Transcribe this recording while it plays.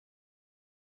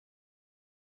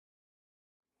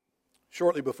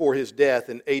Shortly before his death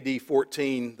in AD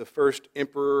 14, the first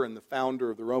emperor and the founder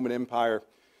of the Roman Empire,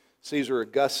 Caesar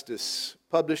Augustus,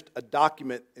 published a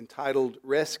document entitled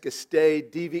Res Gestae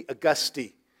Divi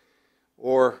Augusti,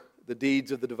 or the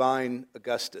Deeds of the Divine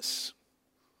Augustus.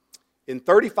 In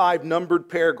 35 numbered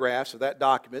paragraphs of that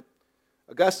document,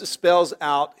 Augustus spells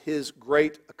out his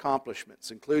great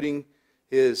accomplishments, including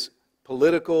his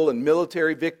political and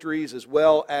military victories, as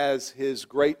well as his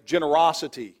great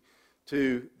generosity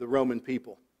to the Roman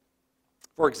people.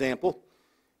 For example,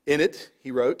 in it,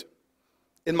 he wrote,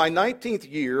 "In my 19th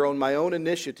year, on my own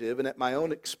initiative and at my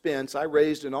own expense, I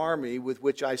raised an army with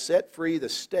which I set free the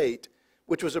state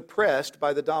which was oppressed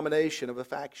by the domination of a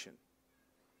faction.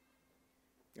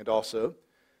 And also,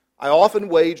 I often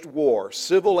waged war,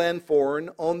 civil and foreign,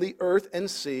 on the earth and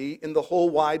sea in the whole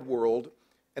wide world,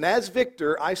 and as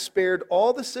victor I spared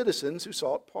all the citizens who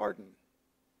sought pardon.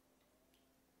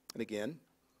 And again,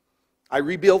 I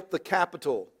rebuilt the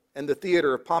Capitol and the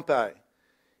theater of Pompeii,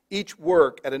 each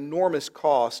work at enormous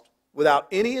cost without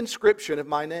any inscription of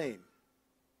my name.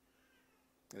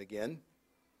 And again,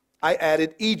 I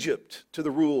added Egypt to the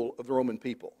rule of the Roman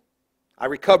people. I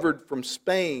recovered from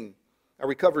Spain,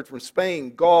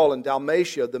 Gaul, and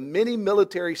Dalmatia, the many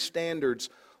military standards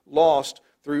lost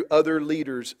through other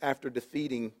leaders after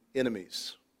defeating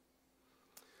enemies."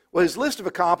 Well, his list of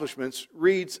accomplishments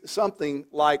reads something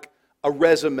like a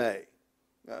resume.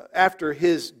 After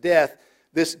his death,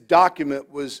 this document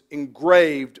was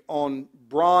engraved on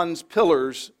bronze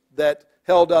pillars that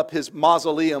held up his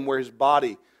mausoleum where his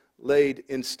body laid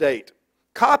in state.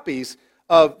 Copies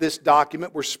of this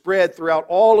document were spread throughout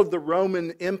all of the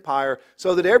Roman Empire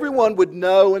so that everyone would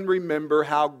know and remember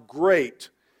how great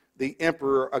the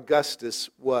Emperor Augustus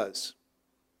was.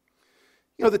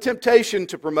 You know, the temptation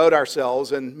to promote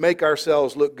ourselves and make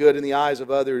ourselves look good in the eyes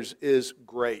of others is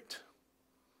great.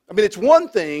 I mean, it's one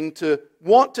thing to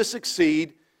want to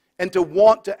succeed and to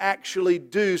want to actually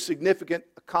do significant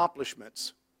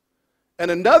accomplishments,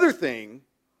 and another thing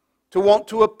to want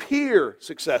to appear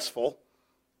successful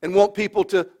and want people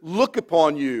to look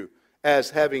upon you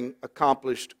as having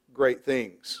accomplished great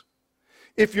things.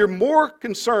 If you're more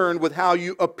concerned with how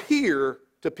you appear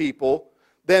to people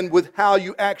than with how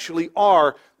you actually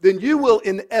are, then you will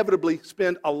inevitably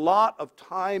spend a lot of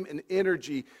time and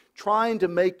energy trying to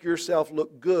make yourself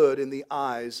look good in the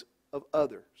eyes of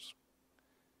others.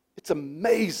 It's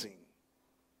amazing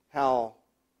how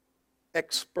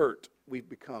expert we've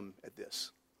become at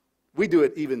this. We do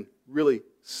it even really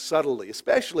subtly,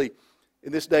 especially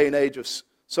in this day and age of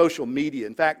social media.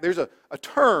 In fact, there's a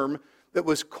term that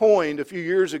was coined a few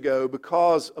years ago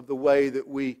because of the way that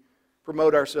we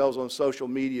promote ourselves on social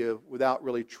media without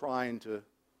really trying to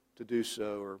do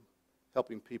so, or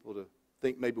helping people to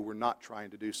think maybe we're not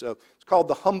trying to do so. It's called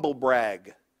the humble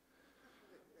brag.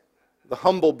 The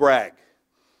humble brag.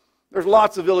 There's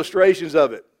lots of illustrations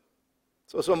of it.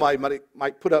 So somebody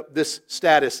might put up this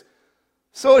status: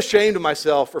 "So ashamed of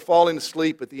myself for falling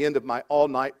asleep at the end of my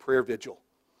all-night prayer vigil."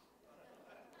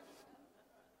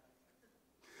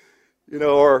 You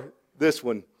know, or this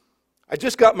one: "I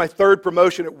just got my 3rd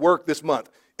promotion at work this month.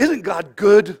 Isn't God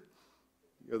good?"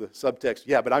 You know, the subtext: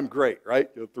 "Yeah, but I'm great, right?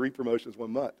 You know, 3 promotions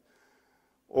 1 month."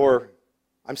 Or,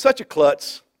 "I'm such a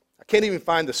klutz, I can't even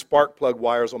find the spark plug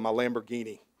wires on my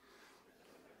Lamborghini."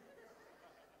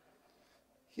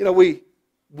 You know, we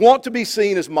want to be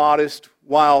seen as modest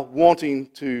while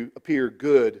wanting to appear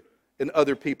good in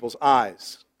other people's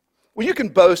eyes. Well, you can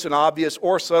boast in obvious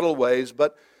or subtle ways,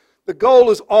 but the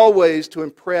goal is always to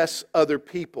impress other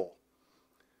people.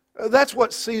 That's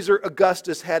what Caesar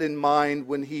Augustus had in mind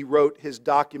when he wrote his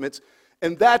documents,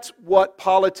 and that's what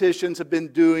politicians have been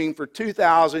doing for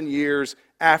 2,000 years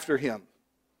after him.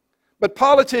 But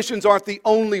politicians aren't the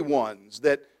only ones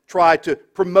that try to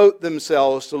promote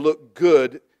themselves to look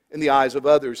good in the eyes of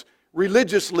others.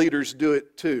 Religious leaders do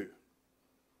it too.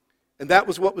 And that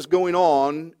was what was going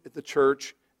on at the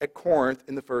church at Corinth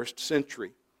in the 1st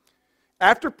century.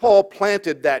 After Paul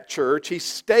planted that church, he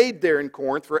stayed there in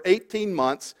Corinth for 18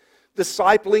 months,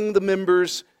 discipling the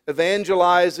members,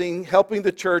 evangelizing, helping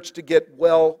the church to get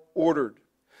well ordered.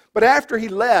 But after he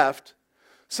left,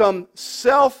 some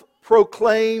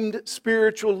self-proclaimed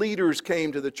spiritual leaders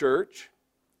came to the church,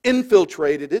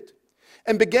 infiltrated it,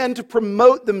 and began to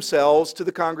promote themselves to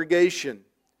the congregation.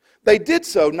 They did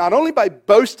so not only by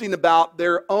boasting about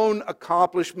their own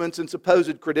accomplishments and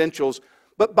supposed credentials,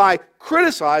 but by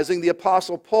criticizing the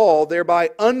Apostle Paul, thereby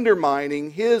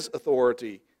undermining his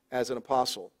authority as an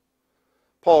apostle.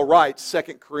 Paul writes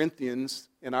 2 Corinthians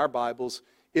in our Bibles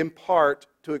in part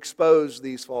to expose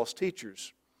these false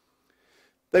teachers.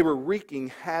 They were wreaking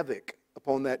havoc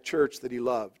upon that church that he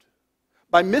loved.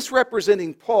 by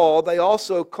misrepresenting Paul, they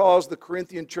also caused the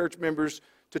Corinthian church members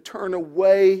to turn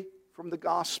away from the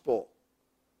gospel.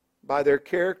 By their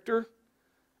character,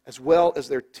 as well as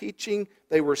their teaching,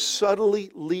 they were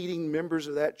subtly leading members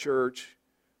of that church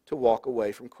to walk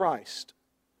away from Christ.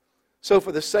 So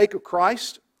for the sake of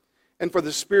Christ and for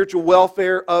the spiritual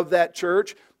welfare of that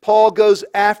church, Paul goes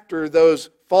after those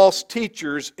false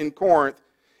teachers in Corinth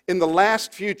in the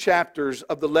last few chapters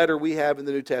of the letter we have in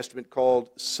the New Testament called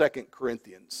 2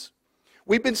 Corinthians.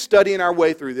 We've been studying our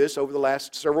way through this over the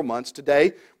last several months.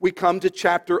 Today, we come to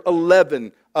chapter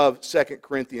 11 of 2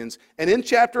 Corinthians. And in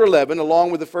chapter 11,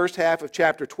 along with the first half of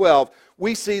chapter 12,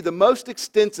 we see the most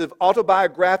extensive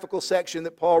autobiographical section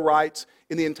that Paul writes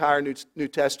in the entire New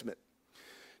Testament.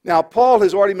 Now, Paul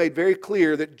has already made very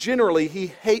clear that generally he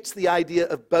hates the idea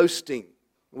of boasting.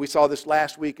 We saw this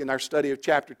last week in our study of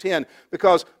chapter 10,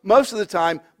 because most of the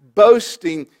time,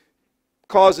 boasting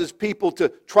causes people to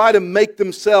try to make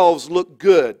themselves look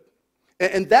good.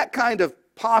 And that kind of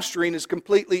posturing is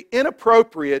completely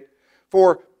inappropriate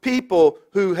for people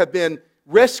who have been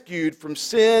rescued from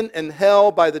sin and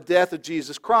hell by the death of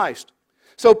Jesus Christ.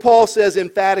 So Paul says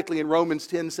emphatically in Romans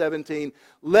 10:17,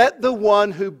 "Let the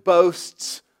one who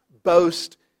boasts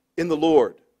boast in the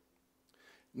Lord."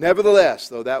 Nevertheless,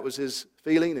 though that was his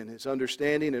feeling and his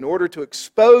understanding, in order to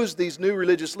expose these new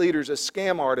religious leaders as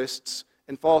scam artists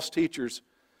and false teachers,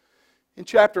 in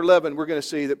chapter 11 we're going to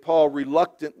see that Paul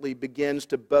reluctantly begins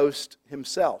to boast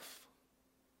himself.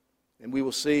 And we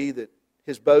will see that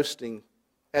his boasting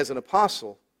as an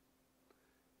apostle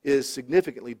is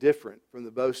significantly different from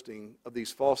the boasting of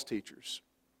these false teachers.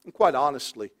 And quite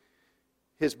honestly,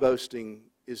 his boasting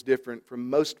is different from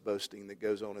most boasting that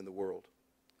goes on in the world.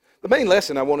 The main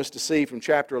lesson I want us to see from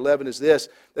chapter 11 is this,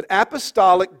 that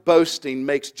apostolic boasting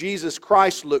makes Jesus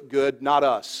Christ look good, not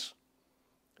us.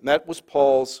 And that was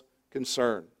Paul's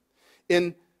concern.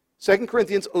 In 2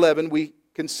 Corinthians 11, we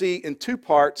can see in two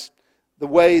parts the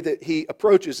way that he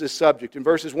approaches this subject. In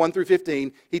verses 1 through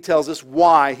 15, he tells us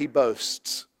why he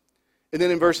boasts. And then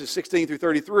in verses 16 through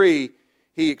 33,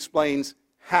 he explains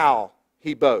how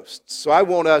he boasts. So I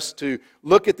want us to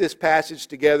look at this passage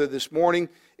together this morning.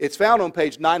 It's found on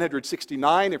page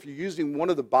 969. If you're using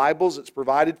one of the Bibles that's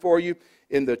provided for you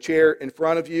in the chair in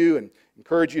front of you, and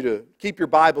encourage you to keep your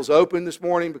Bibles open this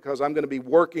morning, because I'm going to be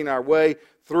working our way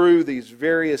through these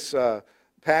various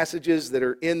passages that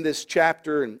are in this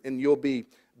chapter, and you'll be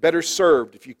better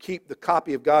served if you keep the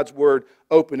copy of God's Word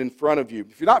open in front of you.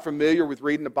 If you're not familiar with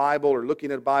reading a Bible or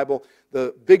looking at a Bible,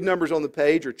 the big numbers on the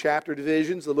page are chapter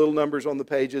divisions. The little numbers on the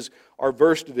pages are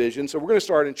verse divisions. So we're going to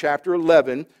start in chapter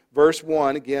 11, verse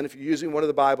 1. Again, if you're using one of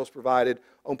the Bibles provided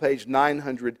on page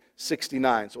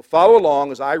 969. So follow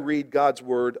along as I read God's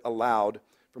Word aloud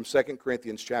from 2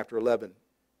 Corinthians chapter 11.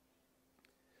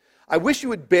 "I wish you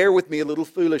would bear with me a little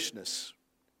foolishness.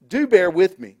 Do bear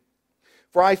with me.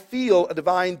 For I feel a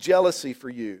divine jealousy for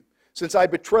you, since I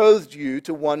betrothed you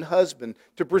to one husband,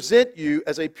 to present you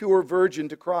as a pure virgin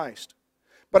to Christ.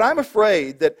 But I'm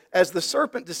afraid that as the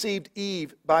serpent deceived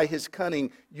Eve by his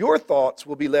cunning, your thoughts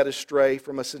will be led astray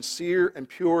from a sincere and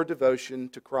pure devotion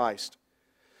to Christ.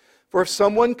 For if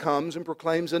someone comes and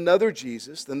proclaims another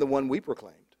Jesus than the one we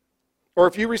proclaimed, or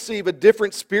if you receive a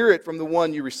different spirit from the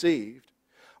one you received,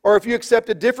 or if you accept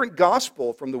a different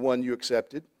gospel from the one you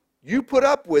accepted, you put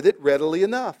up with it readily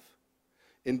enough.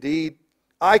 Indeed,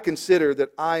 I consider that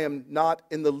I am not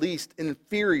in the least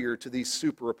inferior to these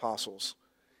super apostles.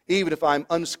 Even if I'm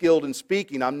unskilled in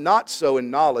speaking, I'm not so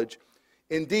in knowledge.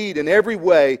 Indeed, in every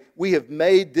way, we have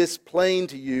made this plain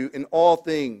to you in all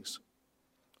things.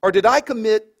 Or did I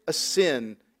commit a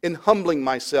sin in humbling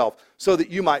myself so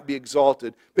that you might be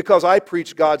exalted, because I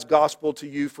preached God's gospel to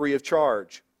you free of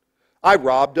charge? I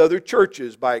robbed other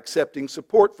churches by accepting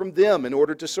support from them in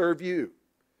order to serve you.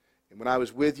 And when I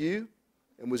was with you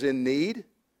and was in need,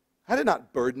 I did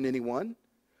not burden anyone,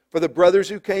 for the brothers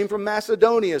who came from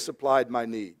Macedonia supplied my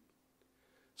need.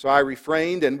 So I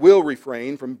refrained and will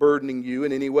refrain from burdening you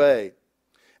in any way.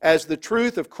 As the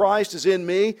truth of Christ is in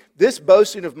me, this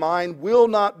boasting of mine will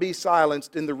not be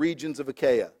silenced in the regions of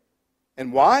Achaia.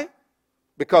 And why?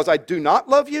 Because I do not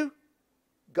love you?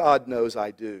 God knows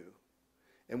I do.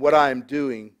 And what I am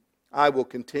doing, I will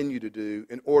continue to do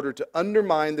in order to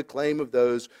undermine the claim of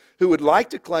those who would like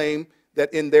to claim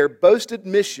that in their boasted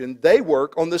mission they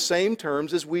work on the same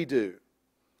terms as we do.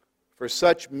 For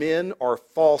such men are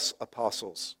false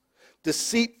apostles,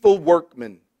 deceitful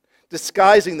workmen,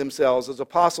 disguising themselves as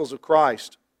apostles of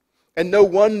Christ. And no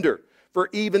wonder, for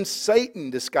even Satan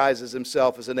disguises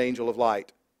himself as an angel of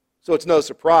light. So it's no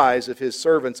surprise if his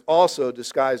servants also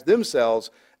disguise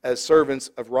themselves as servants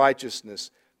of righteousness.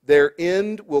 Their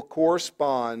end will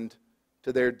correspond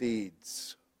to their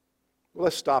deeds. Well,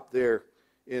 let's stop there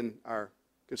in our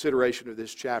consideration of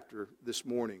this chapter this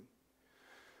morning.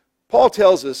 Paul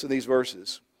tells us in these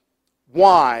verses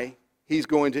why he's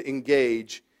going to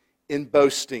engage in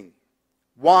boasting.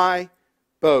 Why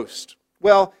boast?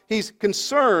 Well, he's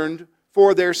concerned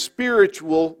for their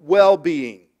spiritual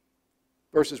well-being.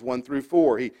 Verses 1 through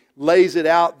 4, he lays it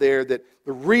out there that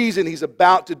the reason he's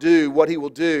about to do what he will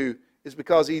do is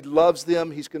because he loves them,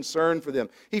 he's concerned for them.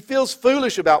 He feels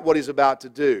foolish about what he's about to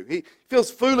do. He feels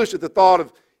foolish at the thought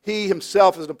of he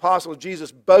himself as an apostle of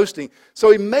Jesus boasting.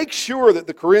 So he makes sure that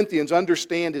the Corinthians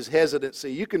understand his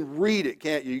hesitancy. You can read it,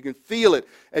 can't you? You can feel it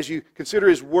as you consider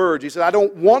his words. He said, I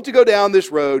don't want to go down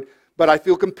this road, but I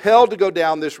feel compelled to go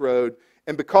down this road.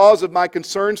 And because of my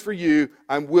concerns for you,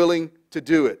 I'm willing to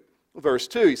do it. Verse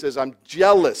 2, he says, I'm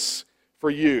jealous for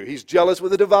you. He's jealous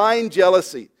with a divine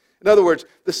jealousy. In other words,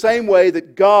 the same way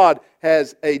that God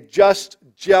has a just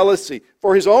jealousy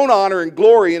for His own honor and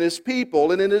glory in His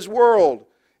people and in His world.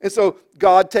 And so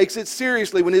God takes it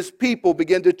seriously when His people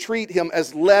begin to treat Him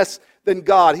as less than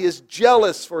God. He is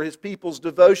jealous for His people's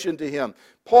devotion to Him.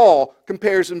 Paul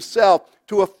compares himself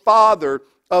to a father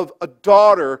of a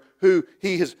daughter who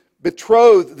he has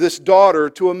betrothed this daughter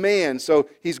to a man. So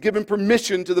he's given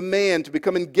permission to the man to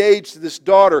become engaged to this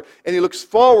daughter, and he looks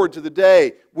forward to the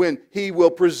day when he will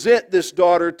present this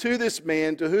daughter to this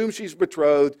man to whom she's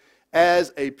betrothed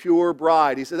as a pure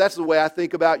bride. He said, that's the way I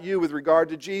think about you with regard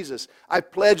to Jesus.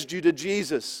 I've pledged you to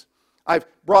Jesus. I've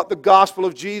brought the gospel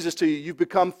of Jesus to you. You've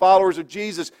become followers of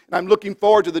Jesus, and I'm looking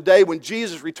forward to the day when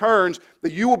Jesus returns,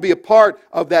 that you will be a part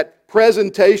of that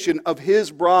presentation of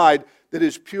His bride that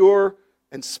is pure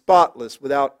and spotless,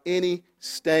 without any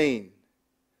stain.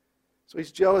 So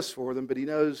he's jealous for them, but he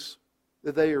knows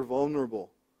that they are vulnerable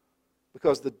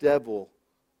because the devil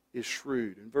is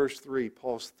shrewd. In verse 3,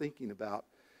 Paul's thinking about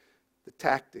the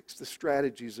tactics, the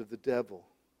strategies of the devil.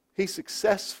 He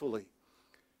successfully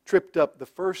tripped up the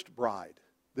first bride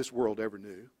this world ever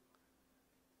knew.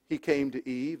 He came to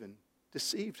Eve and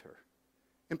deceived her.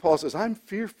 And Paul says, I'm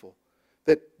fearful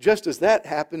that just as that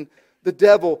happened, the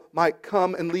devil might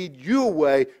come and lead you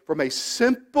away from a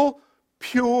simple,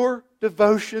 pure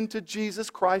devotion to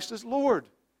Jesus Christ as Lord.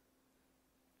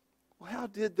 Well, how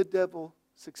did the devil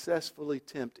successfully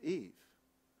tempt Eve?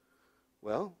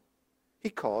 Well,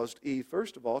 he caused Eve,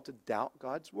 first of all, to doubt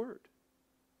God's word.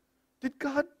 Did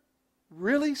God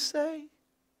really say?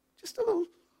 Just a little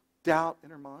doubt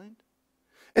in her mind.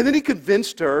 And then he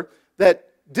convinced her that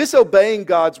disobeying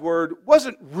God's word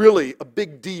wasn't really a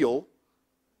big deal.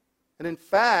 And in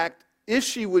fact, if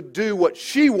she would do what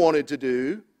she wanted to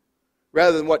do,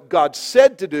 rather than what God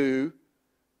said to do,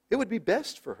 it would be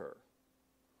best for her.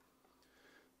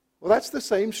 Well, that's the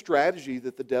same strategy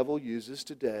that the devil uses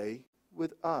today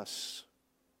with us.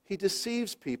 He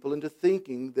deceives people into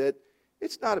thinking that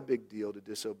it's not a big deal to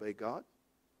disobey God.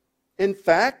 In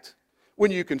fact, when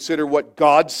you consider what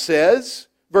God says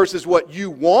versus what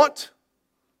you want,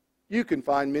 you can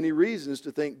find many reasons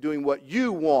to think doing what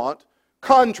you want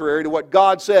contrary to what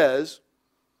God says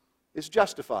is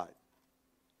justified.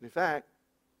 In fact,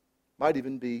 might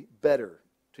even be better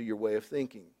to your way of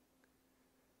thinking.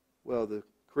 Well, the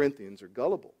Corinthians are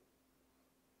gullible.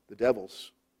 The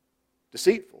devil's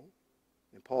deceitful.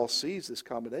 And Paul sees this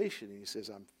combination and he says,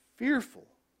 I'm fearful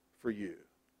for you.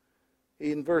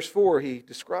 In verse 4, he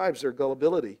describes their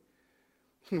gullibility.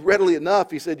 Readily enough,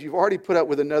 he said, you've already put up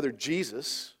with another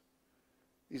Jesus.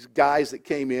 These guys that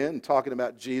came in talking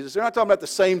about Jesus, they're not talking about the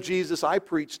same Jesus I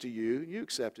preached to you. You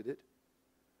accepted it.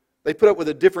 They put up with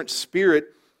a different spirit,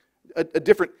 a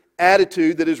different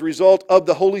attitude that is a result of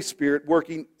the Holy Spirit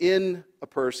working in a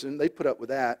person. They put up with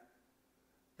that.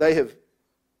 They have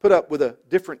put up with a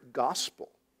different gospel.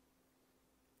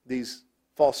 These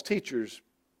false teachers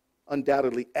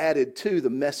undoubtedly added to the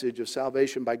message of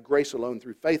salvation by grace alone,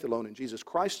 through faith alone, in Jesus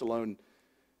Christ alone.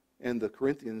 And the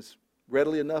Corinthians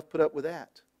readily enough put up with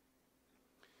that.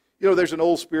 You know, there's an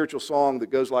old spiritual song that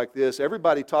goes like this.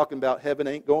 Everybody talking about heaven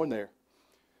ain't going there.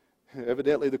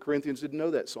 Evidently, the Corinthians didn't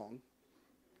know that song.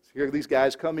 So here these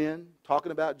guys come in,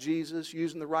 talking about Jesus,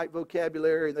 using the right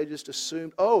vocabulary, and they just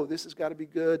assumed, oh, this has got to be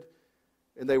good.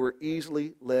 And they were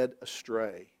easily led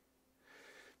astray.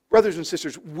 Brothers and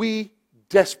sisters, we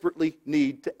desperately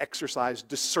need to exercise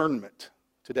discernment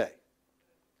today.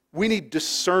 We need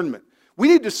discernment. We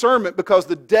need discernment because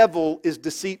the devil is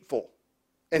deceitful.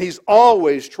 And he's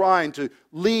always trying to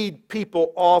lead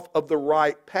people off of the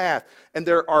right path. And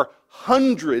there are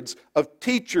hundreds of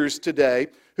teachers today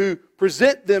who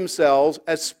present themselves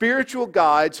as spiritual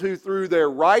guides who, through their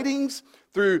writings,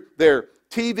 through their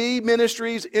TV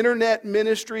ministries, internet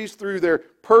ministries, through their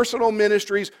personal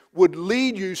ministries would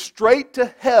lead you straight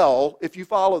to hell if you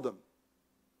follow them.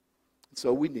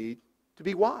 So we need to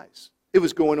be wise. It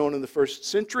was going on in the first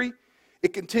century.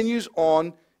 It continues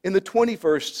on in the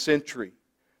 21st century.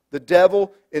 The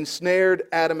devil ensnared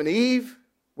Adam and Eve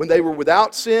when they were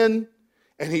without sin,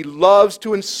 and he loves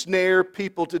to ensnare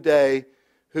people today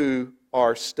who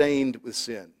are stained with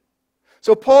sin.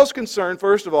 So Paul's concerned,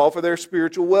 first of all, for their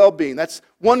spiritual well-being. That's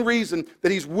one reason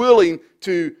that he's willing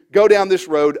to go down this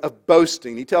road of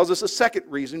boasting. He tells us a second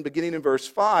reason, beginning in verse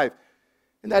 5,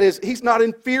 and that is he's not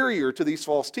inferior to these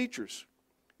false teachers.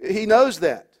 He knows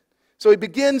that. So he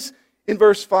begins in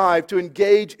verse 5 to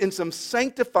engage in some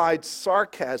sanctified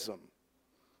sarcasm.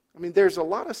 I mean, there's a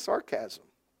lot of sarcasm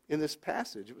in this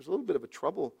passage. It was a little bit of a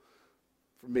trouble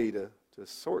for me to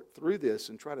sort through this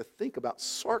and try to think about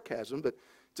sarcasm, but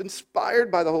it's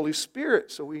inspired by the Holy Spirit,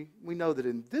 so we know that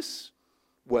in this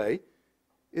way,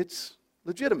 it's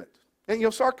legitimate.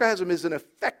 And sarcasm is an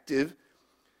effective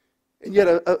and yet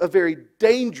a very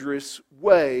dangerous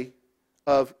way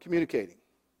of communicating.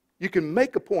 You can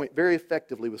make a point very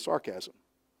effectively with sarcasm.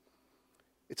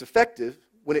 It's effective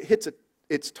when it hits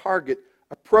its target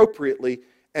appropriately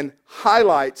and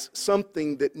highlights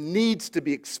something that needs to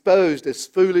be exposed as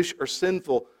foolish or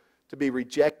sinful to be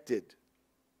rejected.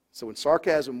 So when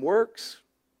sarcasm works,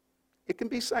 it can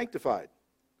be sanctified.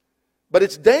 But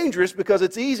it's dangerous because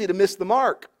it's easy to miss the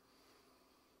mark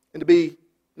and to be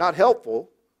not helpful,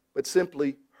 but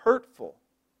simply hurtful.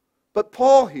 But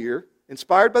Paul here,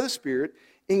 inspired by the Spirit,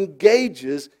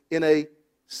 engages in a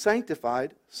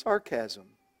sanctified sarcasm.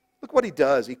 Look what he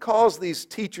does. He calls these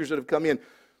teachers that have come in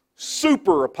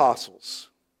super apostles.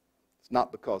 It's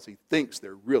not because he thinks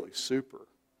they're really super.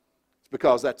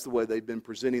 Because that's the way they've been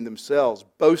presenting themselves,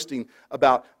 boasting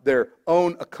about their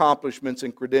own accomplishments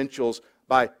and credentials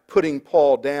by putting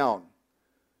Paul down,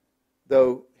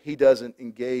 though he doesn't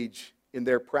engage in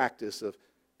their practice of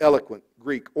eloquent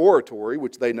Greek oratory,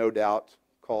 which they no doubt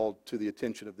called to the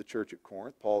attention of the church at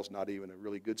Corinth. Paul's not even a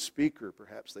really good speaker,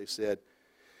 perhaps they said.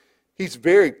 He's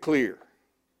very clear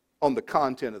on the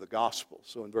content of the gospel.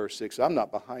 So in verse 6, I'm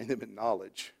not behind them in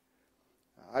knowledge.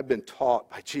 I've been taught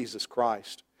by Jesus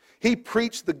Christ. He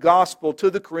preached the gospel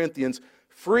to the Corinthians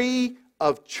free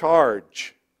of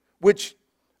charge, which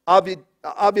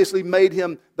obviously made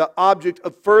him the object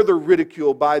of further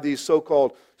ridicule by these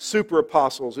so-called super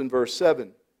apostles in verse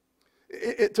 7.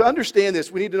 To understand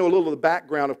this, we need to know a little of the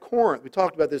background of Corinth. We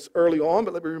talked about this early on,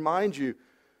 but let me remind you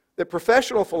that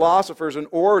professional philosophers and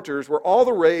orators were all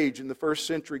the rage in the first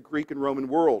century Greek and Roman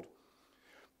world.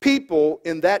 People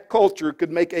in that culture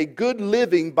could make a good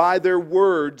living by their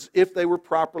words if they were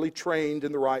properly trained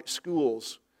in the right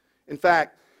schools. In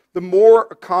fact, the more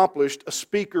accomplished a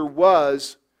speaker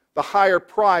was, the higher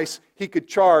price he could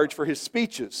charge for his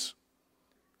speeches.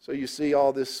 So you see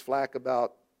all this flack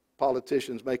about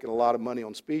politicians making a lot of money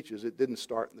on speeches. It didn't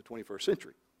start in the 21st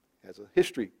century. It has a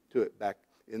history to it back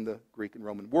in the Greek and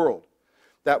Roman world.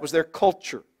 That was their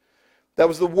culture. That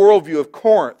was the worldview of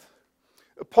Corinth.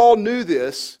 Paul knew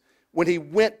this when he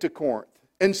went to Corinth.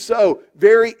 And so,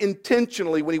 very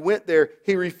intentionally, when he went there,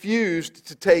 he refused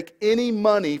to take any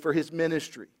money for his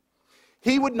ministry.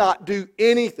 He would not do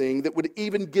anything that would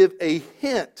even give a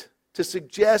hint to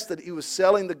suggest that he was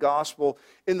selling the gospel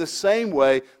in the same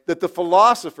way that the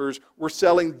philosophers were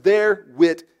selling their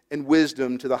wit and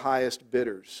wisdom to the highest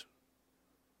bidders.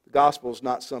 The gospel is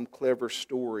not some clever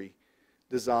story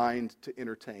designed to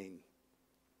entertain.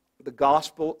 The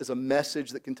gospel is a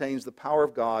message that contains the power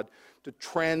of God to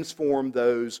transform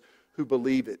those who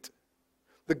believe it.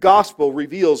 The gospel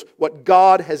reveals what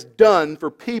God has done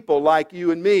for people like you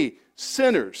and me,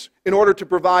 sinners, in order to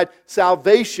provide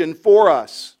salvation for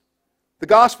us. The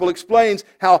gospel explains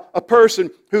how a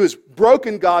person who has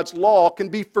broken God's law can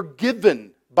be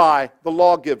forgiven by the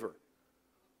lawgiver.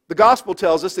 The gospel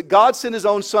tells us that God sent His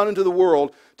own Son into the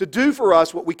world to do for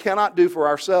us what we cannot do for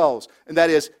ourselves, and that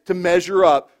is to measure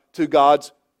up to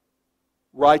God's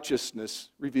righteousness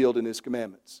revealed in His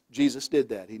commandments. Jesus did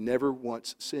that. He never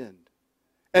once sinned.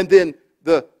 And then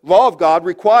the law of God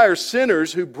requires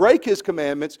sinners who break His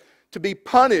commandments to be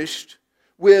punished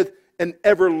with an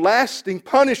everlasting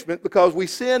punishment because we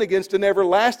sin against an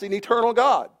everlasting, eternal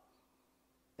God.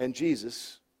 And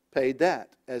Jesus paid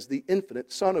that as the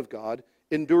infinite Son of God,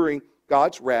 enduring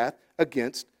God's wrath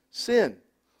against sin.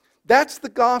 That's the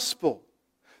gospel.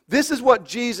 This is what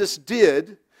Jesus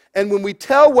did. And when we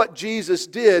tell what Jesus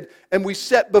did and we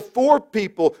set before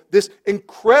people this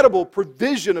incredible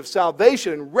provision of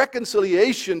salvation and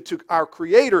reconciliation to our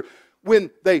Creator,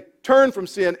 when they turn from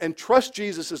sin and trust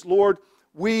Jesus as Lord,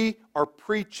 we are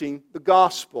preaching the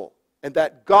gospel. And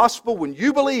that gospel, when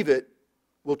you believe it,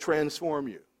 will transform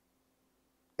you.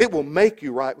 It will make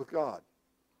you right with God.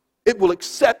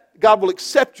 God will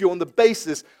accept you on the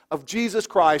basis of Jesus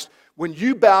Christ when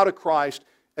you bow to Christ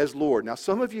as Lord. Now,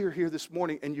 some of you are here this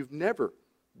morning and you've never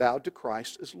bowed to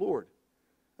Christ as Lord.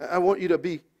 I want you to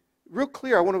be real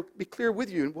clear. I want to be clear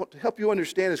with you and want to help you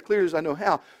understand as clear as I know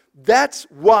how. That's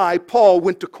why Paul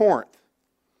went to Corinth.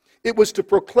 It was to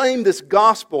proclaim this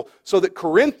gospel so that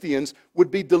Corinthians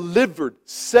would be delivered,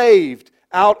 saved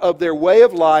out of their way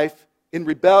of life in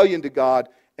rebellion to God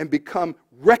and become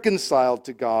reconciled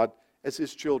to God as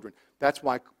His children. That's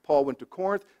why Paul went to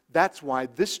Corinth. That's why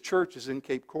this church is in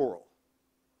Cape Coral.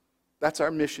 That's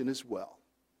our mission as well.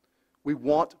 We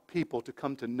want people to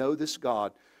come to know this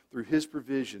God through His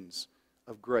provisions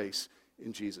of grace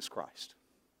in Jesus Christ.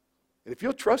 And if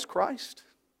you'll trust Christ,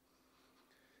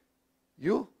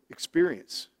 you'll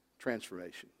experience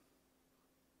transformation.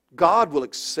 God will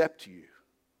accept you.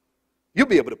 You'll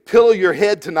be able to pillow your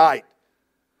head tonight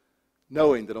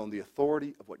knowing that on the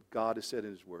authority of what God has said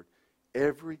in His Word,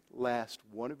 every last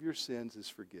one of your sins is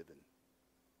forgiven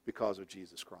because of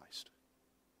Jesus Christ.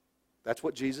 That's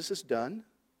what Jesus has done.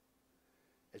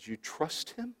 As you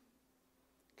trust Him,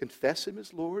 confess Him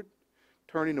as Lord,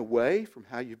 turning away from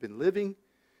how you've been living,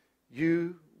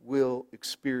 you will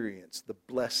experience the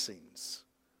blessings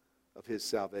of His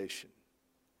salvation.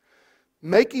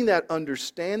 Making that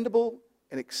understandable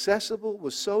and accessible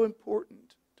was so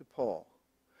important to Paul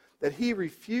that he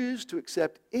refused to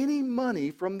accept any money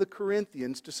from the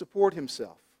Corinthians to support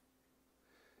himself.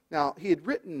 Now, he had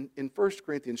written in 1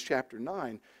 Corinthians chapter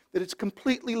 9 that it's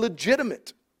completely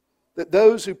legitimate that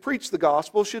those who preach the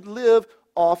gospel should live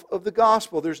off of the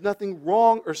gospel. There's nothing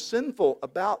wrong or sinful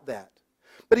about that.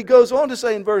 But he goes on to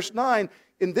say in verse 9,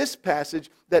 in this passage,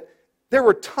 that there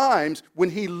were times when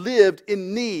he lived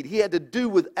in need. He had to do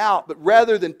without, but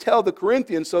rather than tell the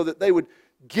Corinthians so that they would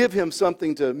give him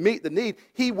something to meet the need,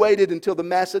 he waited until the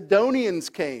Macedonians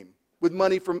came with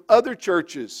money from other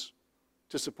churches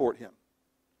to support him.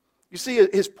 You see,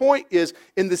 his point is,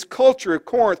 in this culture of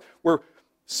Corinth where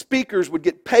speakers would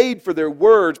get paid for their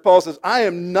words, Paul says, I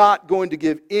am not going to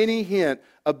give any hint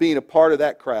of being a part of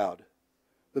that crowd.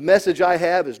 The message I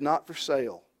have is not for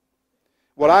sale.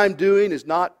 What I'm doing is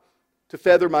not to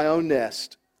feather my own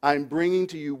nest. I'm bringing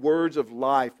to you words of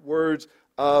life, words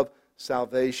of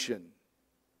salvation.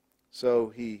 So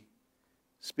he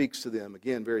speaks to them,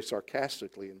 again, very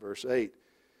sarcastically in verse 8.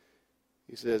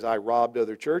 He says, I robbed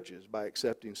other churches by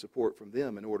accepting support from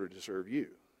them in order to serve you.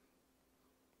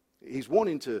 He's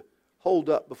wanting to hold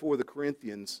up before the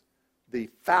Corinthians the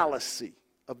fallacy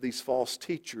of these false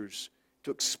teachers,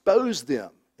 to expose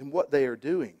them in what they are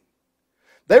doing.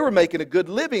 They were making a good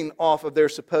living off of their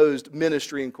supposed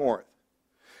ministry in Corinth.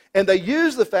 And they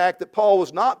used the fact that Paul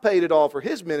was not paid at all for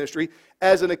his ministry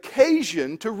as an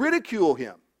occasion to ridicule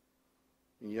him.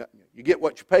 You get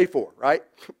what you pay for, right?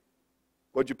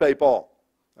 What'd you pay Paul?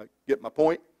 Get my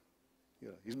point?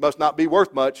 He must not be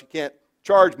worth much. He can't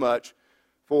charge much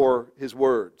for his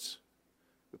words.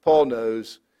 But Paul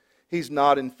knows he's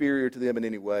not inferior to them in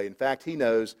any way. In fact, he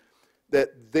knows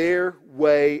that their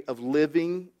way of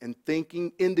living and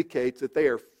thinking indicates that they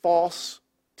are false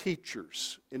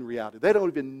teachers in reality. They don't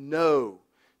even know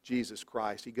Jesus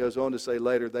Christ. He goes on to say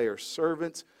later, they are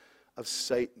servants of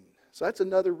Satan. So that's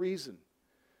another reason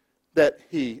that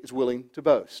he is willing to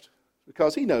boast,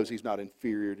 because he knows he's not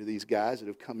inferior to these guys that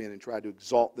have come in and tried to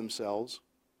exalt themselves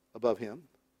above him.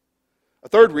 A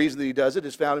third reason that he does it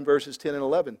is found in verses 10 and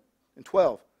 11 and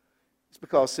 12. It's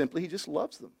because simply he just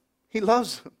loves them. He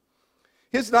loves them.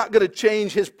 He's not going to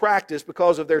change his practice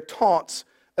because of their taunts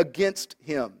against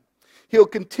him. He'll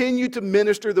continue to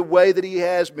minister the way that he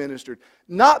has ministered,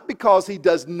 not because he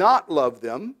does not love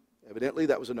them. Evidently,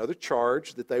 that was another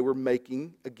charge that they were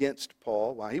making against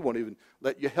Paul. Why, he won't even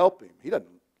let you help him. He doesn't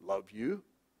love you.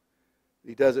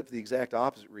 He does it for the exact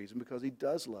opposite reason, because he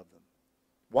does love them.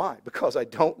 Why? Because I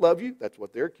don't love you? That's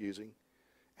what they're accusing.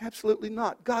 Absolutely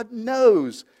not. God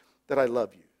knows that I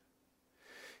love you.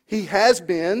 He has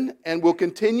been and will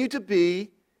continue to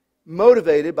be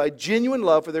motivated by genuine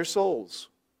love for their souls.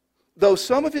 Though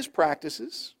some of his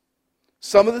practices,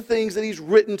 some of the things that he's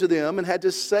written to them and had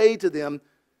to say to them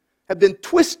have been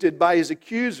twisted by his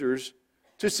accusers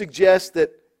to suggest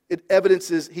that it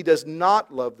evidences he does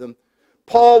not love them,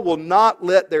 Paul will not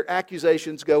let their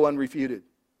accusations go unrefuted.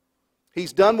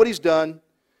 He's done what he's done.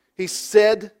 He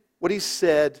said what he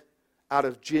said out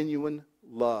of genuine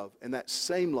love. And that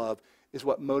same love is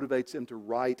what motivates him to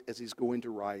write as he's going to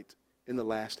write in the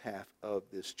last half of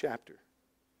this chapter.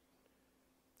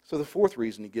 So the fourth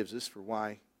reason he gives us for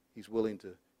why he's willing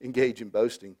to engage in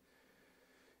boasting,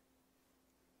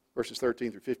 verses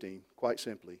 13 through 15, quite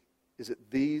simply, is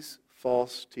that these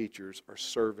false teachers are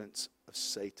servants of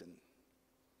Satan.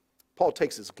 Paul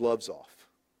takes his gloves off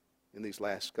in these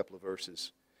last couple of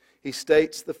verses. He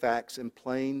states the facts in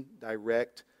plain,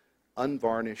 direct,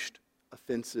 unvarnished,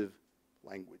 offensive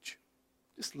language.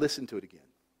 Just listen to it again.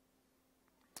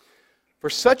 For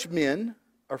such men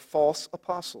are false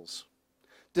apostles,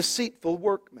 deceitful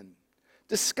workmen,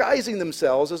 disguising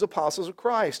themselves as apostles of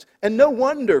Christ. And no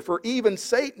wonder, for even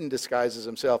Satan disguises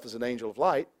himself as an angel of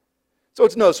light. So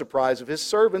it's no surprise if his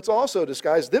servants also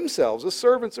disguise themselves as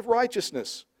servants of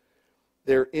righteousness.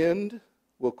 Their end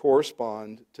will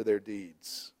correspond to their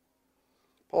deeds.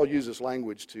 Paul uses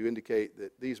language to indicate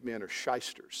that these men are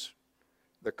shysters.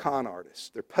 They're con artists.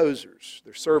 They're posers.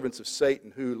 They're servants of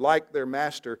Satan who, like their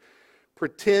master,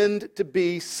 pretend to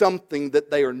be something that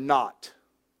they are not.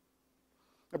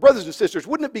 Now, brothers and sisters,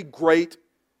 wouldn't it be great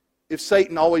if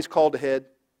Satan always called ahead?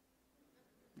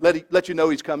 Let you know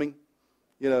he's coming.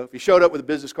 You know, if he showed up with a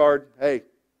business card, hey,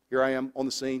 here I am on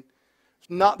the scene. It's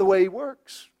not the way he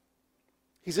works.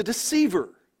 He's a deceiver.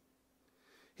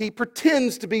 He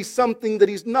pretends to be something that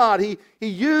he's not. He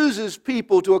uses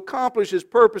people to accomplish his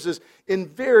purposes in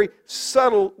very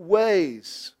subtle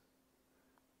ways.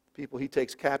 People he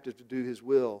takes captive to do his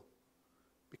will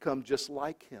become just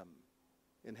like him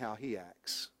in how he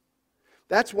acts.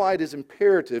 That's why it is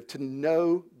imperative to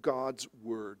know God's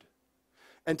Word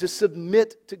and to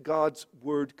submit to God's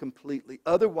Word completely.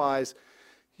 Otherwise,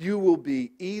 you will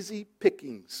be easy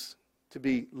pickings to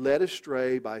be led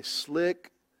astray by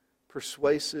slick,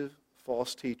 persuasive,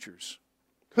 false teachers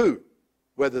who,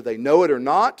 whether they know it or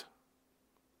not,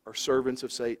 are servants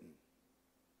of Satan.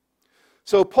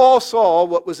 So Paul saw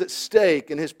what was at stake,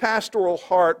 and his pastoral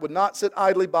heart would not sit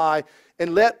idly by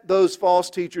and let those false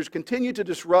teachers continue to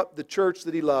disrupt the church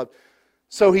that he loved.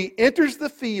 So he enters the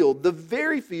field, the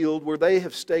very field where they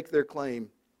have staked their claim,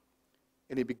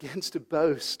 and he begins to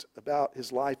boast about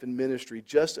his life and ministry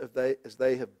just as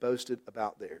they have boasted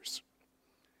about theirs.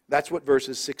 That's what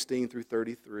verses 16 through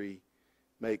 33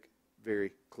 make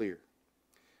very clear.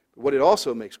 But what it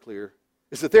also makes clear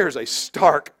is that there is a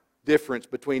stark difference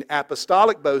between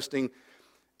apostolic boasting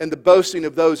and the boasting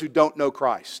of those who don't know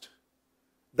Christ.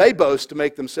 They boast to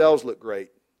make themselves look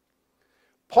great.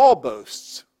 Paul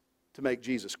boasts to make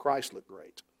Jesus Christ look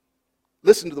great.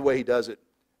 Listen to the way he does it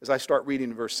as I start reading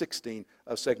in verse 16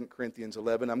 of 2 Corinthians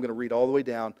 11. I'm going to read all the way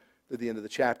down to the end of the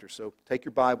chapter, so take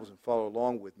your Bibles and follow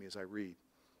along with me as I read.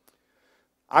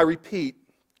 I repeat,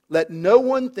 let no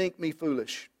one think me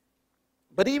foolish.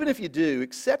 But even if you do,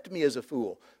 accept me as a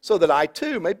fool, so that I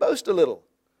too may boast a little.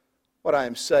 What I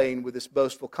am saying with this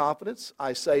boastful confidence,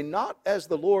 I say not as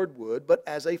the Lord would, but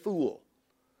as a fool.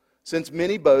 Since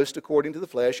many boast according to the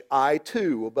flesh, I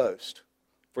too will boast.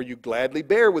 For you gladly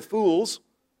bear with fools,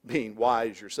 being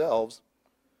wise yourselves.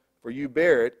 For you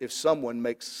bear it if someone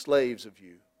makes slaves of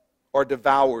you, or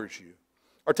devours you,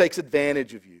 or takes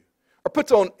advantage of you, or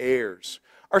puts on airs,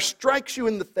 or strikes you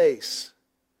in the face.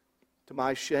 To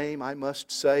my shame, I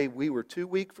must say we were too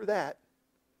weak for that.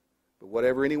 But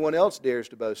whatever anyone else dares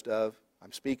to boast of,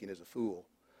 I'm speaking as a fool,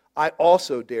 I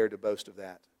also dare to boast of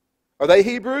that. Are they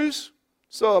Hebrews?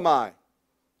 So am I.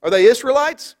 Are they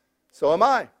Israelites? So am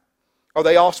I. Are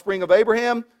they offspring of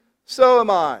Abraham? So am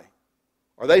I.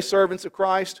 Are they servants of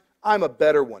Christ? I'm a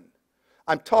better one.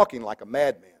 I'm talking like a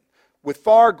madman, with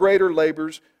far greater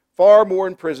labors, far more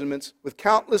imprisonments, with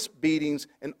countless beatings,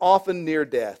 and often near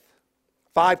death.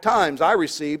 5 times I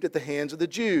received at the hands of the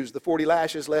Jews the 40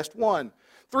 lashes less one.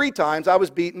 3 times I was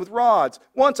beaten with rods.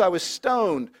 Once I was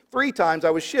stoned. 3 times I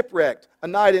was shipwrecked. A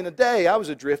night and a day I was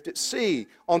adrift at sea,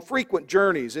 on frequent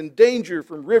journeys, in danger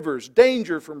from rivers,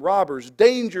 danger from robbers,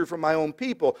 danger from my own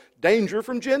people, danger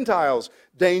from Gentiles,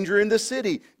 danger in the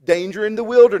city, danger in the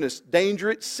wilderness, danger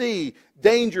at sea,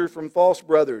 danger from false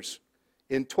brothers,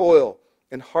 in toil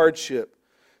and hardship,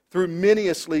 through many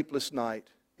a sleepless night,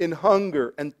 in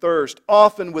hunger and thirst,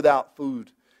 often without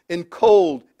food, in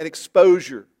cold and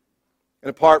exposure. And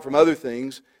apart from other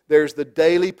things, there's the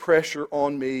daily pressure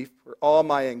on me for all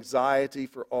my anxiety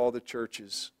for all the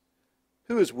churches.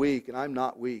 Who is weak and I'm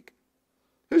not weak?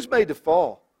 Who's made to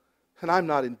fall and I'm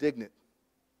not indignant?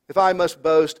 If I must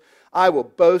boast, I will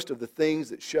boast of the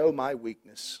things that show my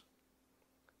weakness.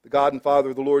 The God and Father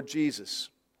of the Lord Jesus,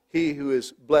 He who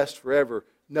is blessed forever,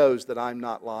 knows that I'm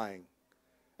not lying.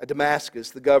 At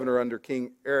Damascus, the governor under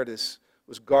King Aretas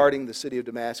was guarding the city of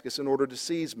Damascus in order to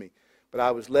seize me. But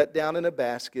I was let down in a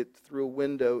basket through a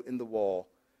window in the wall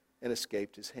and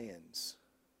escaped his hands.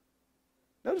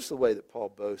 Notice the way that Paul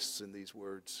boasts in these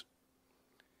words.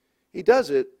 He does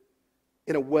it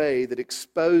in a way that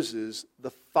exposes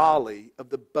the folly of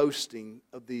the boasting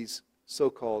of these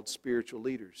so-called spiritual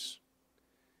leaders.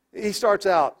 He starts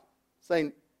out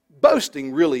saying,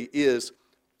 boasting really is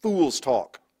fool's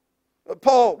talk.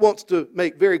 Paul wants to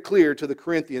make very clear to the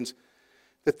Corinthians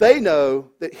that they know,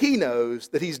 that he knows,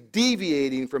 that he's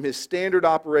deviating from his standard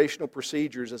operational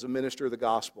procedures as a minister of the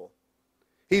gospel.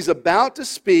 He's about to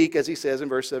speak, as he says in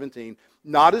verse 17,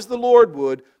 not as the Lord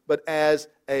would, but as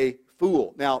a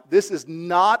fool. Now, this is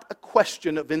not a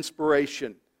question of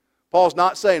inspiration. Paul's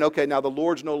not saying, okay, now the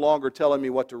Lord's no longer telling me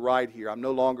what to write here. I'm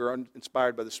no longer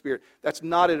inspired by the Spirit. That's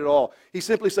not it at all. He's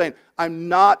simply saying, I'm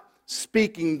not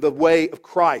speaking the way of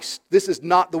Christ. This is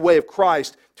not the way of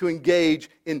Christ to engage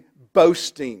in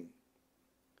boasting.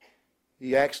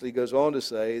 He actually goes on to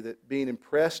say that being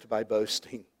impressed by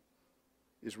boasting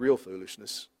is real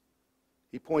foolishness.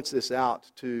 He points this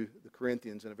out to the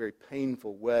Corinthians in a very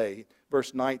painful way.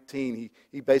 Verse 19,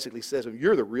 he basically says,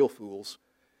 you're the real fools.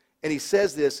 And he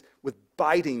says this with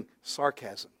biting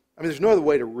sarcasm. I mean, there's no other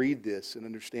way to read this and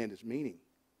understand his meaning.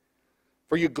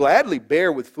 For you gladly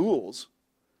bear with fools,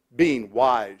 being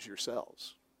wise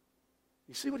yourselves.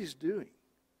 You see what he's doing?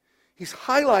 He's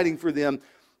highlighting for them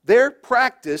their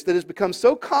practice that has become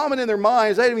so common in their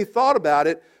minds, they haven't even thought about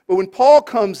it. But when Paul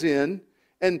comes in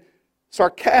and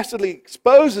sarcastically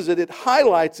exposes it, it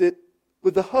highlights it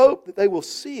with the hope that they will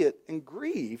see it and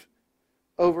grieve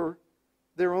over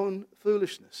their own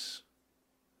foolishness.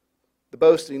 The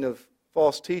boasting of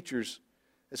false teachers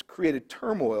has created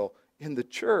turmoil in the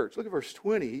church. Look at verse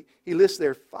 20. He lists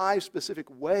there 5 specific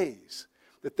ways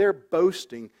that their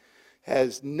boasting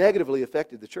has negatively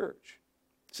affected the church.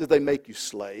 He says they make you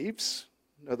slaves.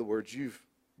 In other words, you've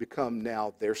become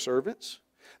now their servants.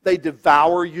 They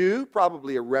devour you,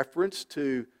 probably a reference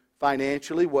to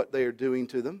financially what they are doing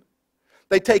to them.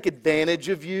 They take advantage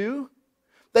of you.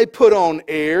 They put on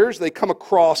airs. They come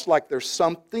across like they're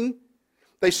something.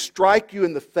 They strike you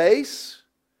in the face.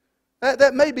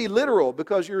 That may be literal,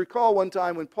 because you recall one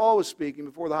time when Paul was speaking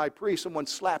before the high priest, someone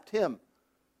slapped him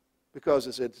because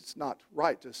they said it's not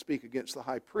right to speak against the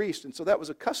high priest. And so that was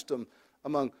a custom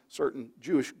among certain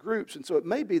Jewish groups. And so it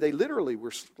may be they literally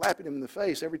were slapping him in the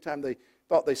face every time they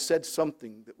thought they said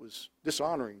something that was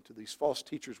dishonoring to these false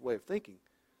teachers' way of thinking.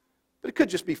 But it could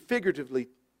just be figuratively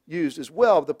used as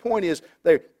well. The point is,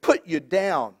 they put you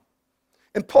down.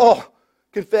 And Paul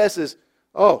confesses,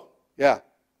 oh, yeah,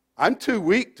 I'm too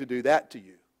weak to do that to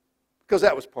you. Because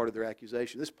that was part of their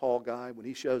accusation. This Paul guy, when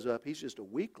he shows up, he's just a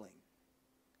weakling.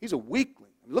 He's a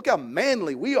weakling. I mean, look how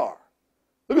manly we are.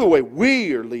 Look at the way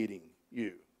we are leading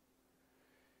you.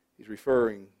 He's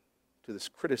referring to this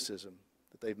criticism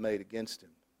that they've made against him.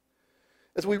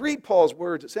 As we read Paul's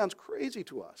words, it sounds crazy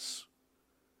to us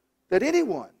that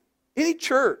anyone, any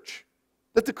church,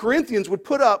 that the Corinthians would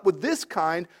put up with this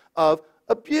kind of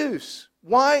abuse.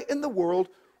 Why in the world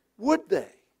would they?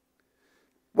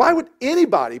 Why would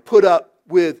anybody put up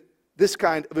with this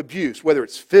kind of abuse, whether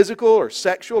it's physical or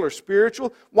sexual or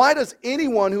spiritual? Why does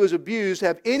anyone who is abused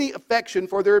have any affection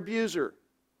for their abuser?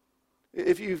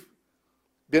 If you've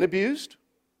been abused,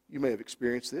 you may have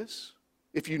experienced this.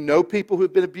 If you know people who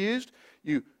have been abused,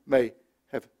 you may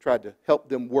have tried to help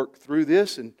them work through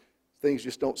this, and things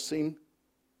just don't seem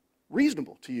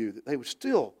reasonable to you, that they would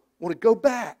still want to go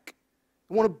back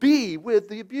and want to be with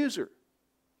the abuser.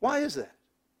 Why is that?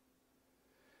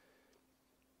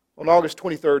 On August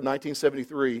 23rd,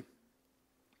 1973,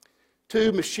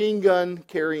 2 machine gun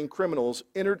carrying criminals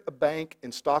entered a bank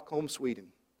in Stockholm, Sweden.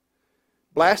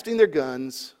 Blasting their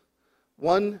guns,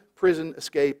 one prison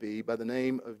escapee by the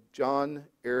name of John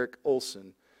Eric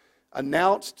Olson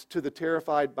announced to the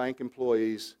terrified bank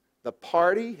employees, "The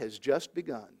party has just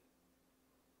begun."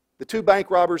 The 2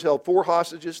 bank robbers held 4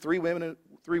 hostages, 3 women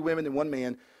and 1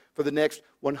 man, for the next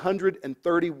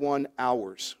 131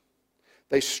 hours.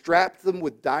 They strapped them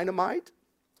with dynamite.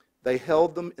 They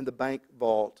held them in the bank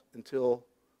vault until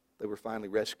they were finally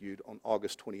rescued on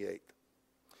August 28th.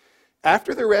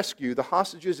 After their rescue, the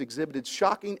hostages exhibited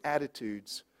shocking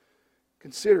attitudes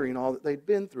considering all that they'd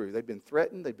been through. They'd been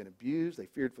threatened, they'd been abused, they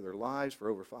feared for their lives for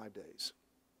over 5 days.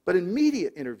 But in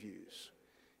media interviews,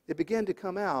 it began to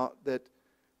come out that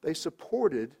they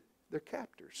supported their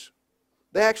captors.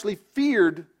 They actually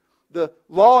feared the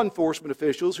law enforcement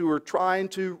officials who were trying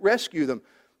to rescue them.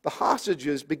 The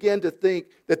hostages began to think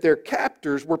that their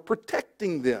captors were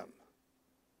protecting them.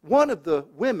 One of the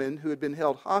women who had been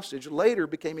held hostage later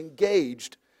became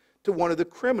engaged to one of the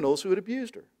criminals who had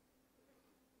abused her.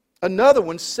 Another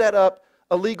one set up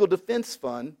a legal defense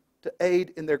fund to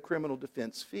aid in their criminal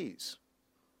defense fees.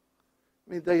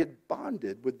 I mean, they had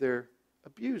bonded with their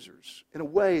abusers in a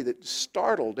way that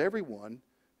startled everyone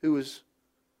who was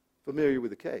familiar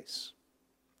with the case.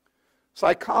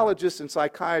 Psychologists and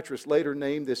psychiatrists later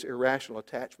named this irrational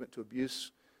attachment to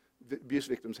abuse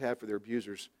victims have for their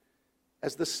abusers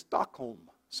as the Stockholm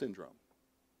Syndrome.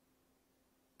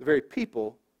 The very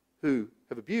people who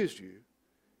have abused you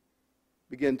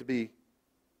begin to be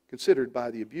considered by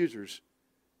the abusers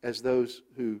as those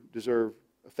who deserve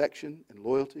affection and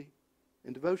loyalty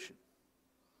and devotion.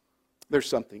 There's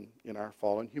something in our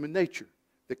fallen human nature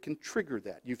that can trigger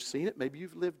that. You've seen it, maybe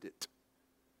you've lived it.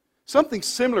 Something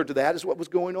similar to that is what was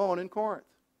going on in Corinth.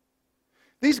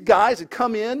 These guys had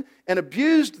come in and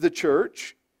abused the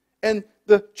church, and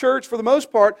the church, for the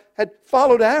most part, had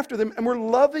followed after them and were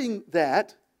loving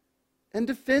that and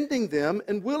defending them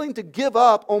and willing to give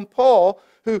up on Paul,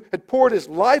 who had poured his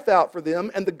life out for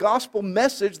them, and the gospel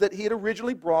message that he had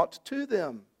originally brought to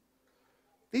them.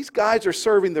 These guys are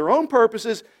serving their own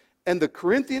purposes, and the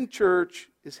Corinthian church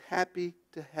is happy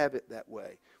to have it that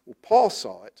way. Well, Paul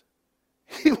saw it.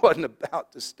 He wasn't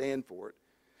about to stand for it.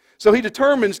 So he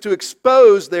determines to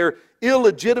expose their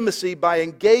illegitimacy by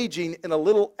engaging in a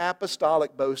little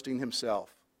apostolic boasting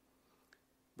himself.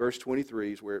 Verse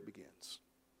 23 is where it begins.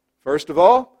 First of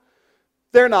all,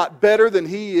 they're not better than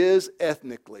he is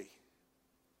ethnically.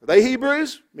 Are they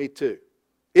Hebrews? Me too.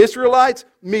 Israelites?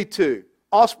 Me too.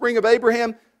 Offspring of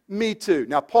Abraham? Me too.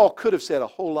 Now, Paul could have said a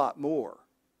whole lot more.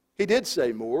 He did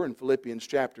say more in Philippians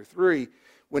chapter 3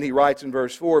 when he writes in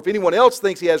verse 4, if anyone else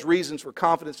thinks he has reasons for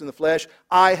confidence in the flesh,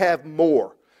 I have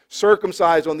more.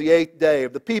 Circumcised on the 8th day,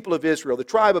 of the people of Israel, the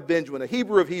tribe of Benjamin, a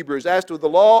Hebrew of Hebrews, as to the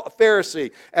law, a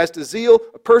Pharisee, as to zeal,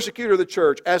 a persecutor of the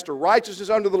church, as to righteousness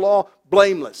under the law,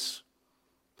 blameless.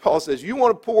 Paul says, you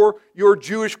want to pour your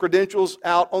Jewish credentials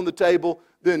out on the table,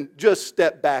 then just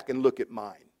step back and look at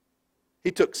mine.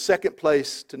 He took second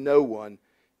place to no one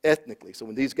ethnically. So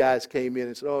when these guys came in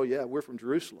and said, oh yeah, we're from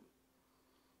Jerusalem.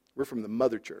 We're from the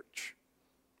mother church.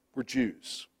 We're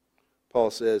Jews.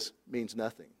 Paul says, means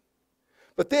nothing.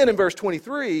 But then in verse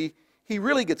 23, he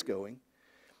really gets going,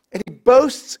 and he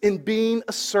boasts in being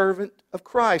a servant of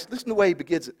Christ. Listen to the way he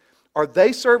begins it. Are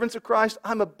they servants of Christ?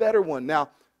 I'm a better one. Now,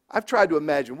 I've tried to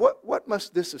imagine, what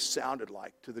must this have sounded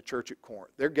like to the church at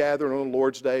Corinth? They're gathering on the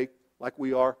Lord's Day like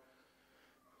we are.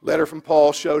 Letter from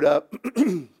Paul showed up.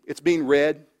 It's being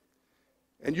read.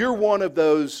 And you're one of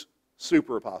those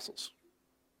super apostles.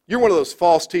 You're one of those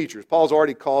false teachers. Paul's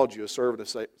already called you a servant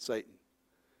of Satan.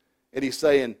 And he's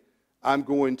saying, I'm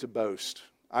going to boast.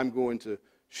 I'm going to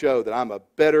show that I'm a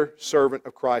better servant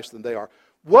of Christ than they are.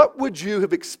 What would you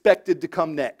have expected to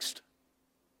come next?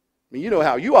 I mean, you know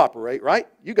how you operate, right?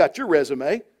 You got your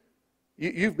resume.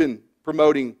 You've been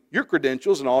promoting your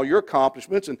credentials and all your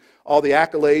accomplishments and all the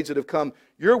accolades that have come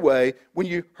your way. When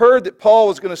you heard that Paul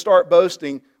was going to start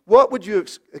boasting, what would you have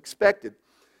expected?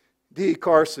 D.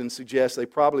 Carson suggests they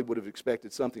probably would have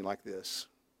expected something like this.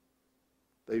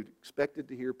 They expected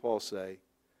to hear Paul say,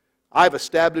 I've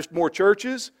established more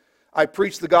churches. I've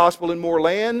preached the gospel in more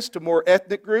lands to more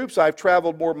ethnic groups. I've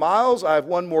traveled more miles. I've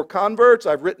won more converts.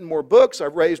 I've written more books.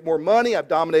 I've raised more money. I've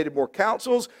dominated more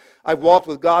councils. I've walked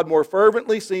with God more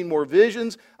fervently, seen more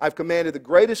visions. I've commanded the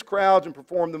greatest crowds and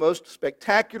performed the most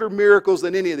spectacular miracles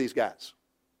than any of these guys.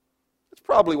 That's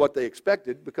probably what they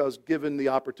expected, because given the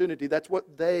opportunity, that's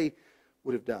what they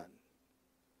would have done.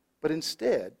 But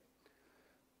instead,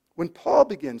 when Paul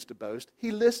begins to boast,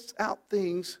 he lists out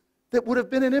things that would have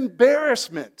been an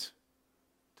embarrassment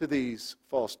to these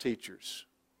false teachers.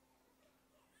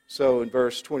 So in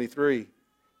verse 23,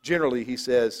 generally he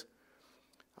says,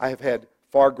 I have had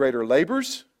far greater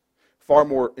labors, far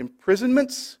more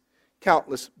imprisonments,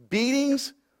 countless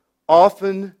beatings,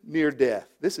 often near death.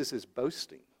 This is his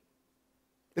boasting.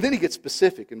 And then he gets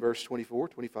specific in verse 24,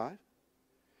 25.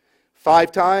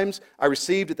 5 times I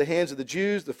received at the hands of the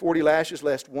Jews the 40 lashes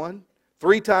less one.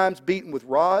 3 times beaten with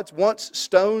rods, once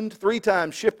stoned, 3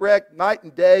 times shipwrecked, night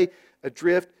and day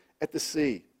adrift at the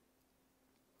sea.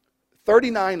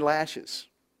 39 lashes.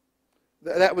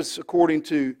 That was according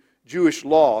to Jewish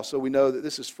law, so we know that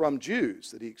this is from Jews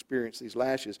that he experienced these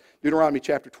lashes. Deuteronomy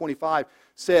chapter 25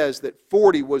 says that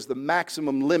 40 was the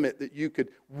maximum limit that you could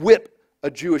whip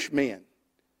a Jewish man.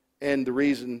 And the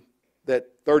reason that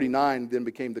 39 then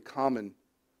became the common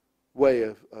way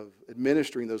of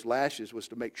administering those lashes was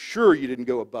to make sure you didn't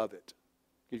go above it.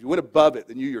 If you went above it,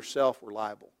 then you yourself were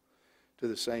liable to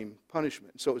the same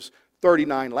punishment. So it was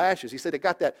 39 lashes. He said it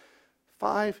got that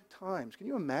 5 times. Can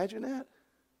you imagine that?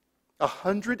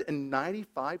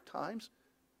 195 times?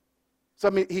 So,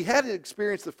 I mean, he had to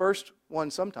experience the first one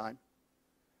sometime.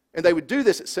 And they would do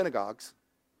this at synagogues.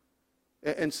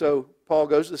 And so Paul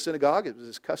goes to the synagogue. It was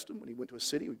his custom when he went to a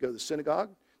city. He would go to the synagogue,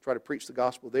 try to preach the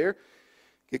gospel there,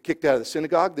 get kicked out of the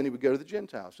synagogue, then he would go to the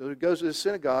Gentiles. So he goes to the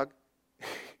synagogue, and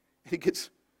he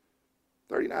gets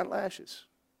 39 lashes.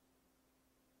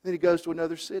 Then he goes to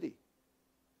another city.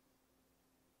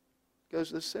 Goes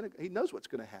to the synagogue. He knows what's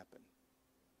going to happen.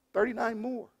 39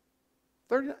 more.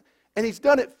 39. And he's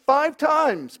done it 5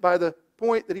 times by the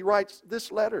point that he writes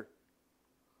this letter.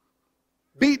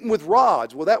 Beaten with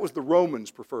rods. Well, that was the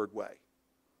Romans' preferred way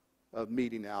of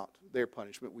meting out their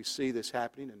punishment. We see this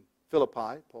happening in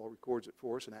Philippi. Paul records it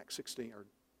for us in Acts 16, or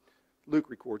Luke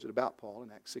records it about Paul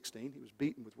in Acts 16. He was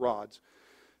beaten with rods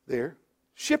there.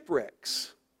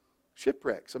 Shipwrecks.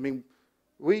 Shipwrecks. I mean,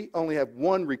 we only have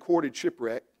one recorded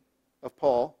shipwreck of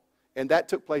Paul, and that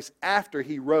took place after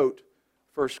he wrote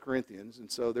 1 Corinthians,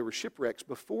 and so there were shipwrecks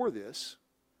before this.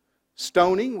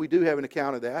 Stoning, we do have an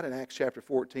account of that in Acts chapter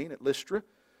 14 at Lystra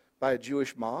by a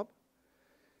Jewish mob.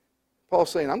 Paul's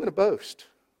saying, I'm going to boast.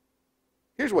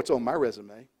 Here's what's on my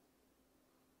resume.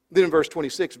 Then in verse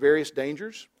 26, various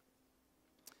dangers.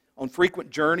 On frequent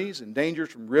journeys and dangers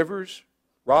from rivers,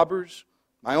 robbers,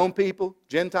 my own people,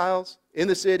 Gentiles, in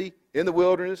the city, in the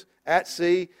wilderness, at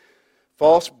sea,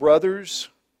 false brothers,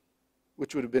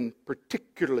 which would have been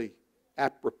particularly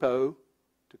apropos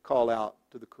to call out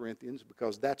to the Corinthians,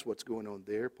 because that's what's going on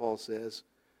there. Paul says,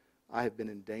 I have been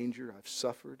in danger, I've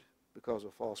suffered because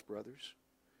of false brothers.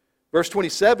 Verse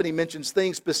 27, he mentions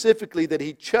things specifically that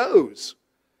he chose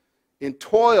in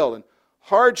toil and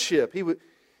hardship.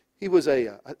 He was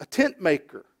a tent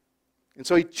maker, and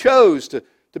so he chose to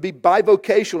be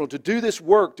bivocational, to do this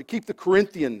work, to keep the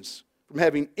Corinthians from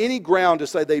having any ground to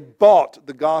say they bought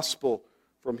the gospel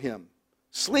from him.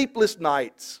 Sleepless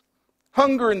nights,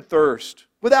 hunger and thirst,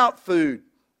 without food,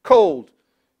 cold,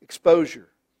 exposure.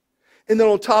 And then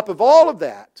on top of all of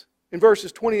that, in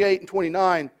verses 28 and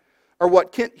 29, are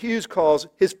what Kent Hughes calls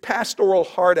his pastoral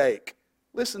heartache.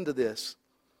 Listen to this.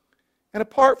 And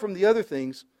apart from the other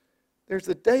things, there's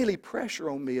the daily pressure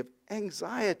on me of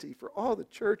anxiety for all the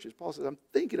churches. Paul says, I'm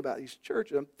thinking about these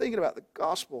churches. I'm thinking about the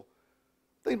gospel.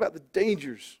 I'm thinking about the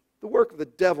dangers, the work of the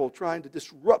devil trying to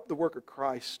disrupt the work of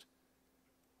Christ.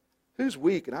 Who's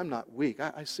weak? And I'm not weak.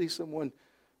 I see someone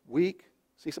weak,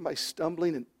 see somebody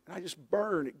stumbling, and I just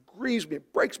burn. It grieves me.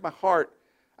 It breaks my heart.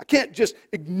 I can't just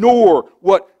ignore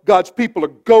what God's people are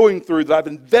going through that I've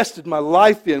invested my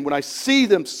life in. When I see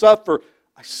them suffer,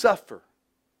 I suffer.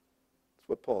 That's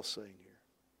what Paul's saying here.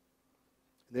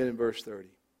 And then in verse 30,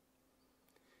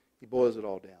 he boils it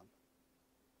all down.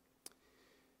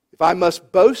 If I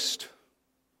must boast,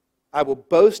 I will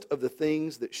boast of the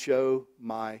things that show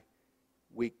my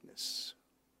weakness.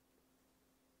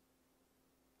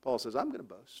 Paul says, I'm going to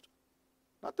boast.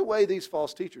 Not the way these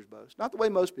false teachers boast, not the way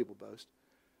most people boast.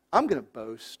 I'm going to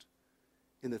boast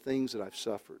in the things that I've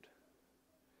suffered.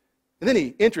 And then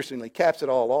he, interestingly, caps it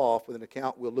all off with an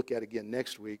account we'll look at again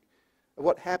next week of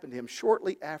what happened to him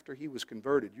shortly after he was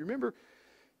converted. You remember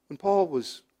when Paul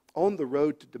was on the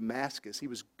road to Damascus, he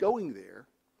was going there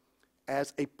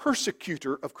as a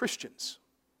persecutor of Christians.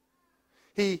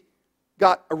 He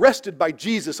got arrested by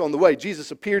Jesus on the way.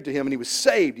 Jesus appeared to him and he was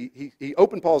saved. He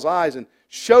opened Paul's eyes and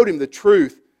showed him the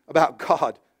truth about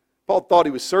God. Paul thought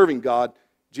he was serving God.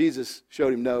 Jesus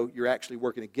showed him, no, you're actually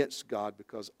working against God,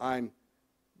 because I'm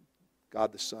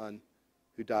God the Son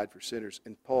who died for sinners.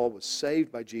 And Paul was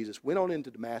saved by Jesus, went on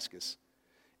into Damascus.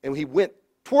 And when he went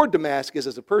toward Damascus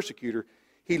as a persecutor,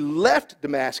 he left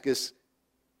Damascus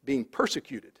being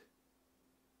persecuted.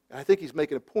 And I think he's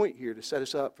making a point here to set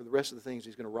us up for the rest of the things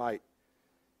he's going to write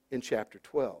in chapter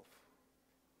 12.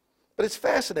 But it's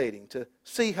fascinating to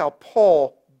see how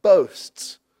Paul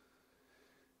boasts.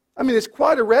 I mean, it's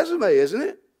quite a resume, isn't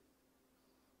it?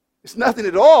 It's nothing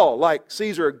at all like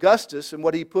Caesar Augustus and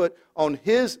what he put on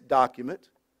his document.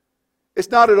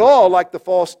 It's not at all like the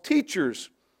false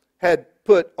teachers had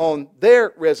put on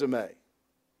their resume.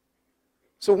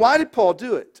 So why did Paul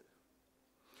do it?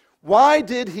 Why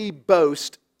did he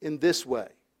boast in this way?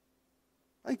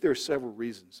 I think there are several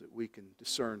reasons that we can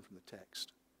discern from the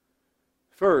text.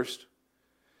 First,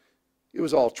 it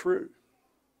was all true.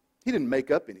 He didn't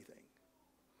make up anything.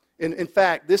 In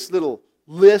fact, this little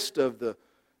list of the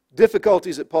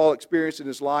difficulties that Paul experienced in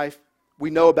his life,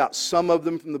 we know about some of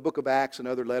them from the book of Acts and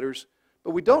other letters, but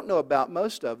we don't know about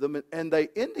most of them, and they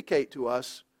indicate to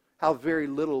us how very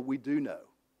little we do know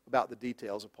about the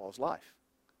details of Paul's life.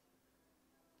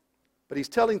 But he's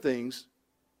telling things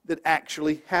that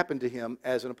actually happened to him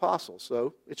as an apostle,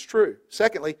 so it's true.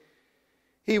 Secondly,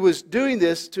 he was doing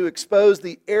this to expose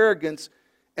the arrogance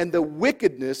and the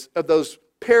wickedness of those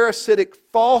parasitic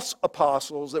false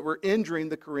apostles that were injuring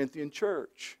the Corinthian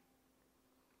church.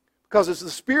 Because it's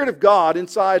the Spirit of God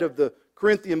inside of the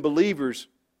Corinthian believers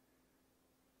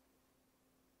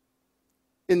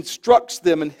instructs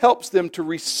them and helps them to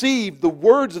receive the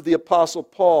words of the Apostle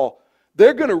Paul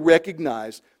they're going to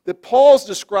recognize that Paul's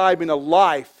describing a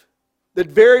life that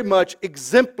very much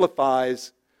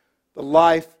exemplifies the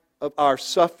life of our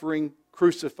suffering,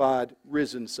 crucified,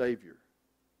 risen Savior.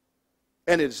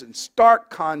 And it is in stark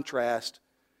contrast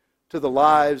to the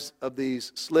lives of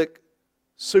these slick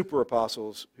super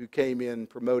apostles who came in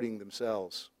promoting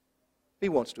themselves. He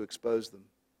wants to expose them.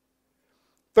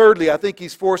 Thirdly, I think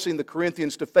he's forcing the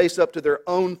Corinthians to face up to their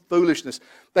own foolishness.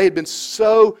 They had been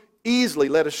so easily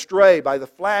led astray by the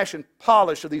flash and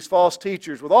polish of these false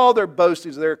teachers with all their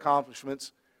boastings of their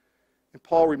accomplishments. And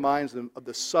Paul reminds them of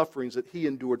the sufferings that he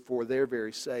endured for their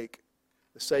very sake,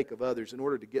 the sake of others, in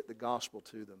order to get the gospel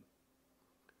to them.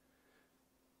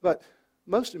 But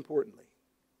most importantly,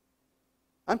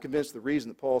 I'm convinced the reason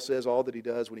that Paul says all that he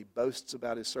does when he boasts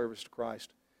about his service to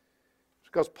Christ is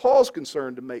because Paul's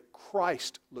concerned to make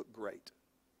Christ look great,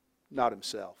 not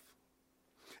himself.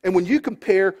 And when you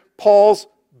compare Paul's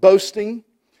boasting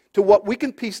to what we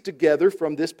can piece together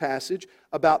from this passage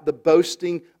about the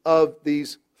boasting of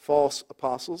these false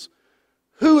apostles,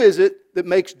 who is it that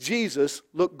makes Jesus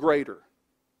look greater?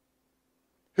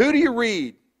 Who do you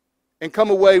read and come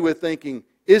away with thinking,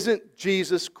 isn't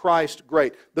Jesus Christ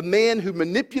great? The man who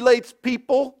manipulates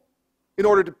people in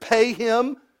order to pay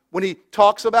him when he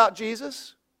talks about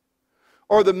Jesus?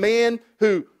 Or the man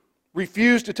who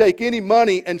refused to take any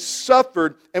money and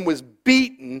suffered and was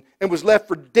beaten and was left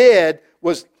for dead,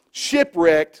 was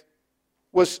shipwrecked,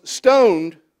 was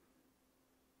stoned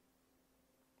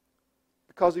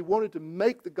because he wanted to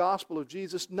make the gospel of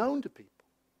Jesus known to people?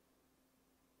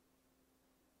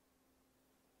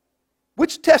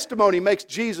 Which testimony makes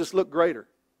Jesus look greater?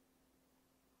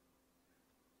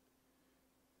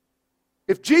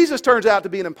 If Jesus turns out to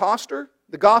be an imposter,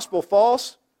 the gospel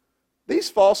false, these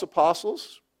false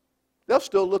apostles, they'll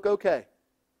still look okay.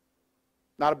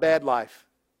 Not a bad life.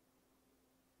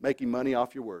 Making money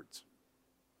off your words.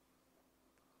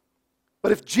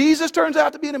 But if Jesus turns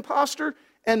out to be an imposter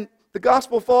and the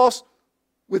gospel false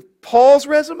with Paul's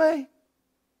resume,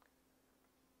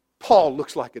 Paul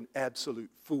looks like an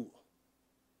absolute fool.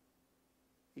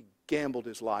 He gambled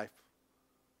his life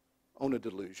on a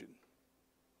delusion.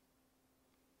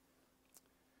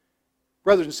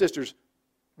 Brothers and sisters,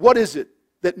 what is it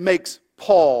that makes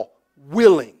Paul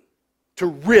willing to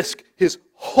risk his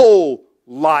whole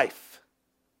life,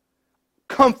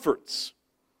 comforts,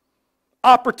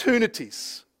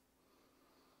 opportunities,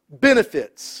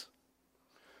 benefits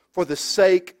for the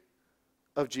sake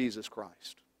of Jesus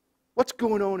Christ? What's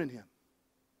going on in him?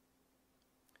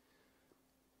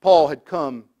 Paul had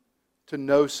come to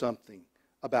know something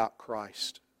about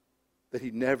Christ that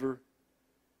he never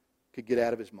could get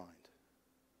out of his mind.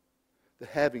 That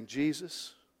having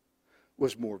Jesus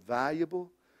was more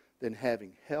valuable than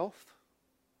having health,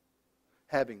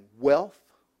 having wealth,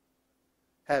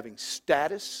 having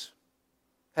status,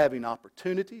 having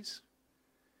opportunities,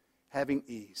 having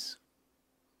ease.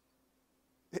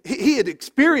 He had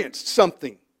experienced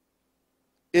something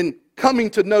in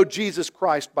coming to know Jesus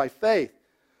Christ by faith.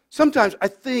 Sometimes I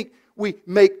think we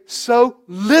make so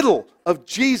little of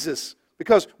Jesus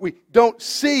because we don't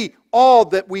see all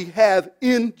that we have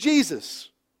in Jesus.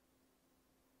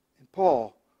 And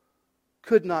Paul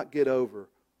could not get over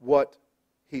what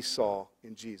he saw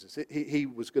in Jesus. He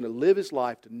was going to live his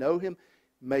life to know him,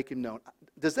 make him known.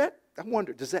 I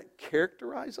wonder, does that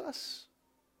characterize us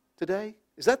today?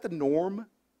 Is that the norm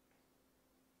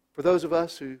for those of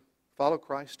us who follow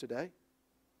Christ today?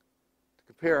 To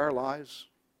compare our lives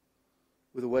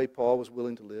with the way Paul was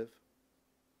willing to live?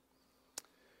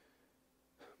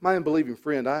 My unbelieving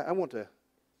friend, I want to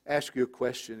ask you a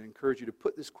question and encourage you to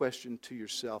put this question to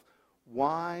yourself.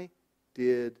 Why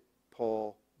did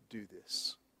Paul do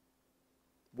this?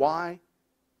 Why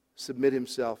submit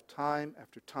himself time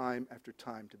after time after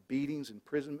time to beatings,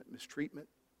 imprisonment, mistreatment?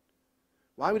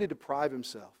 Why would he deprive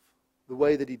himself the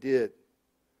way that he did?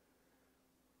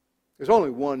 There's only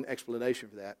one explanation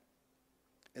for that,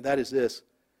 and that is this,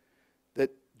 that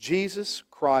Jesus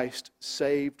Christ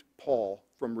saved Paul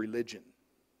from religion.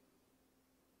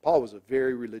 Paul was a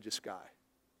very religious guy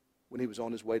when he was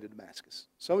on his way to Damascus.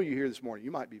 Some of you here this morning,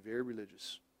 you might be very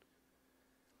religious.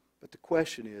 But the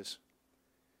question is,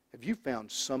 have you found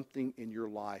something in your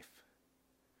life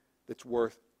that's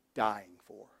worth dying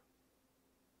for?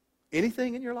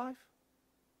 Anything in your life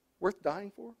worth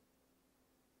dying for?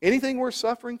 Anything worth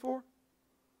suffering for?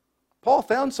 Paul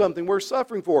found something worth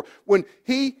suffering for when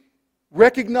he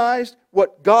recognized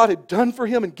what God had done for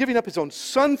him and giving up his own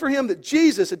son for him, that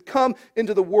Jesus had come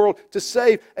into the world to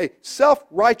save a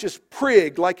self-righteous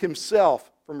prig like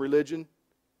himself from religion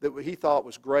that he thought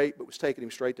was great but was taking him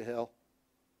straight to hell.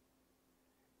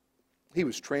 He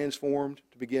was transformed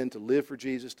to begin to live for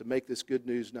Jesus, to make this good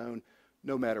news known,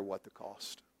 no matter what the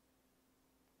cost.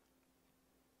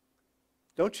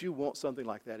 Don't you want something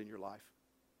like that in your life?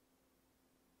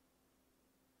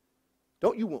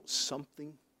 Don't you want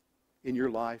something in your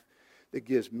life that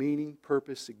gives meaning,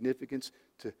 purpose, significance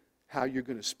to how you're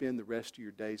going to spend the rest of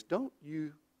your days? Don't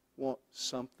you want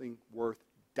something worth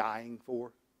dying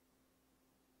for?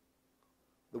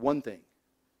 The one thing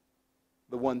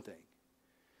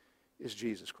is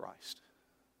Jesus Christ.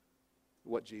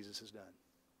 What Jesus has done.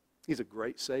 He's a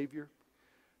great Savior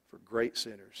for great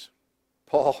sinners.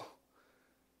 Paul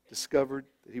discovered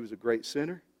that he was a great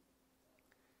sinner.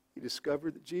 He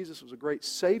discovered that Jesus was a great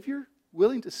Savior,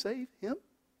 willing to save him.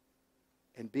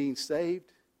 And being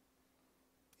saved,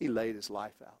 he laid his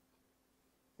life out.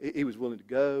 He was willing to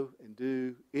go and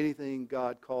do anything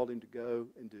God called him to go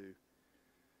and do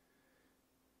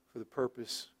for the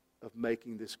purpose of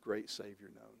making this great Savior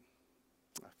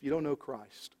known. Now, if you don't know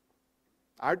Christ,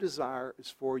 our desire is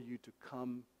for you to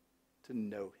come to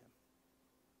know him,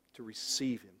 to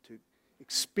receive him, to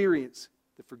experience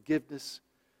the forgiveness,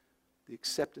 the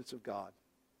acceptance of God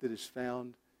that is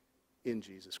found in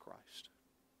Jesus Christ.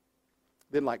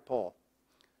 Then, like Paul,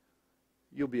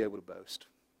 you'll be able to boast,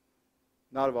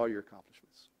 not of all your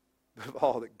accomplishments, but of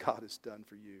all that God has done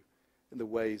for you and the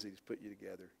ways that he's put you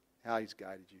together, how he's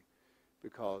guided you,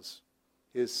 because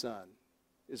his Son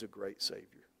is a great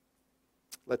Savior.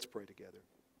 Let's pray together.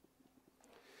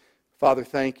 Father,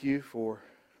 thank you for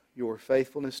your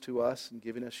faithfulness to us and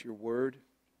giving us your word.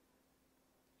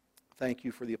 Thank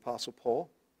you for the Apostle Paul,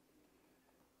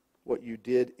 what you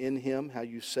did in him, how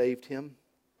you saved him,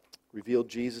 revealed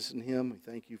Jesus in him. We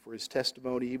thank you for his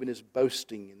testimony, even his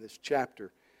boasting in this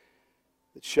chapter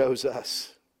that shows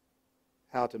us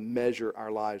how to measure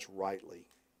our lives rightly.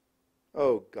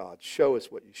 Oh God, show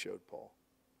us what you showed Paul.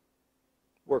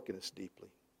 Work in us deeply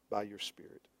by your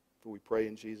Spirit. For we pray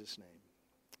in Jesus' name.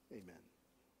 Amen.